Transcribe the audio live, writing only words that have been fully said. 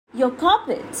Your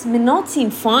carpets may not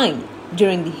seem fine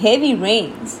during the heavy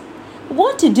rains.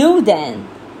 What to do then?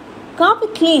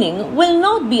 Carpet cleaning will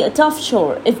not be a tough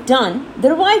chore if done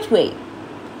the right way.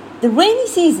 The rainy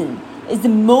season is the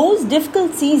most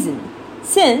difficult season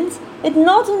since it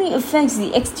not only affects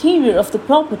the exterior of the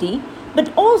property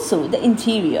but also the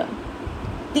interior.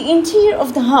 The interior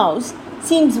of the house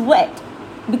seems wet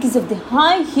because of the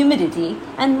high humidity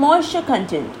and moisture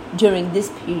content during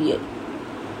this period.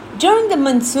 During the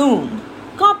monsoon,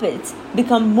 carpets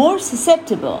become more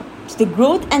susceptible to the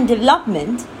growth and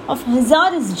development of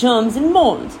hazardous germs and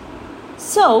mold.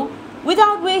 So,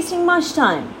 without wasting much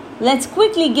time, let's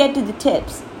quickly get to the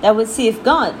tips that will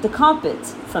safeguard the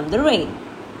carpets from the rain.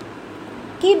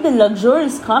 Keep the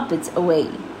luxurious carpets away.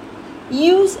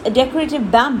 Use a decorative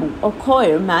bamboo or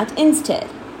coir mat instead.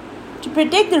 To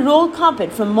protect the rolled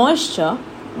carpet from moisture,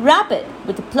 wrap it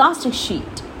with a plastic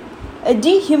sheet. A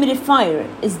dehumidifier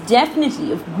is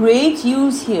definitely of great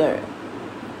use here.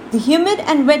 The humid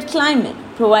and wet climate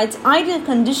provides ideal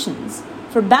conditions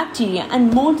for bacteria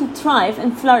and mold to thrive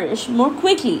and flourish more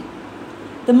quickly.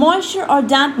 The moisture or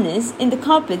dampness in the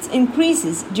carpets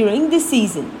increases during this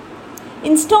season.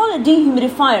 Install a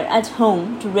dehumidifier at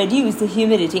home to reduce the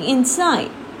humidity inside.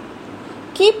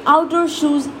 Keep outdoor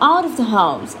shoes out of the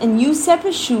house and use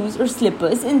separate shoes or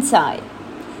slippers inside.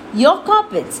 Your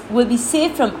carpets will be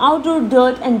safe from outdoor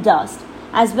dirt and dust,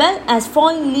 as well as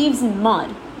falling leaves and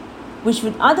mud, which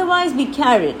would otherwise be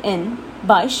carried in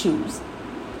by shoes.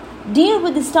 Deal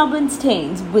with the stubborn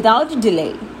stains without a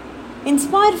delay. In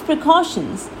spite of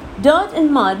precautions, dirt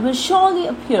and mud will surely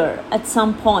appear at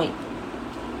some point.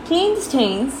 Clean the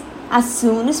stains as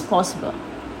soon as possible.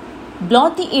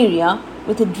 Blot the area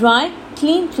with a dry,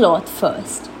 clean cloth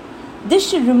first. This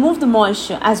should remove the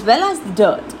moisture as well as the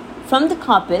dirt from the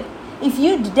carpet if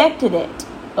you detected it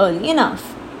early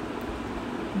enough.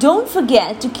 Don't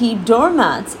forget to keep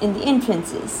doormats in the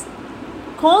entrances.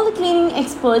 Call the cleaning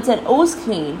experts at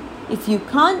OSClean if you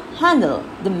can't handle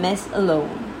the mess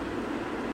alone.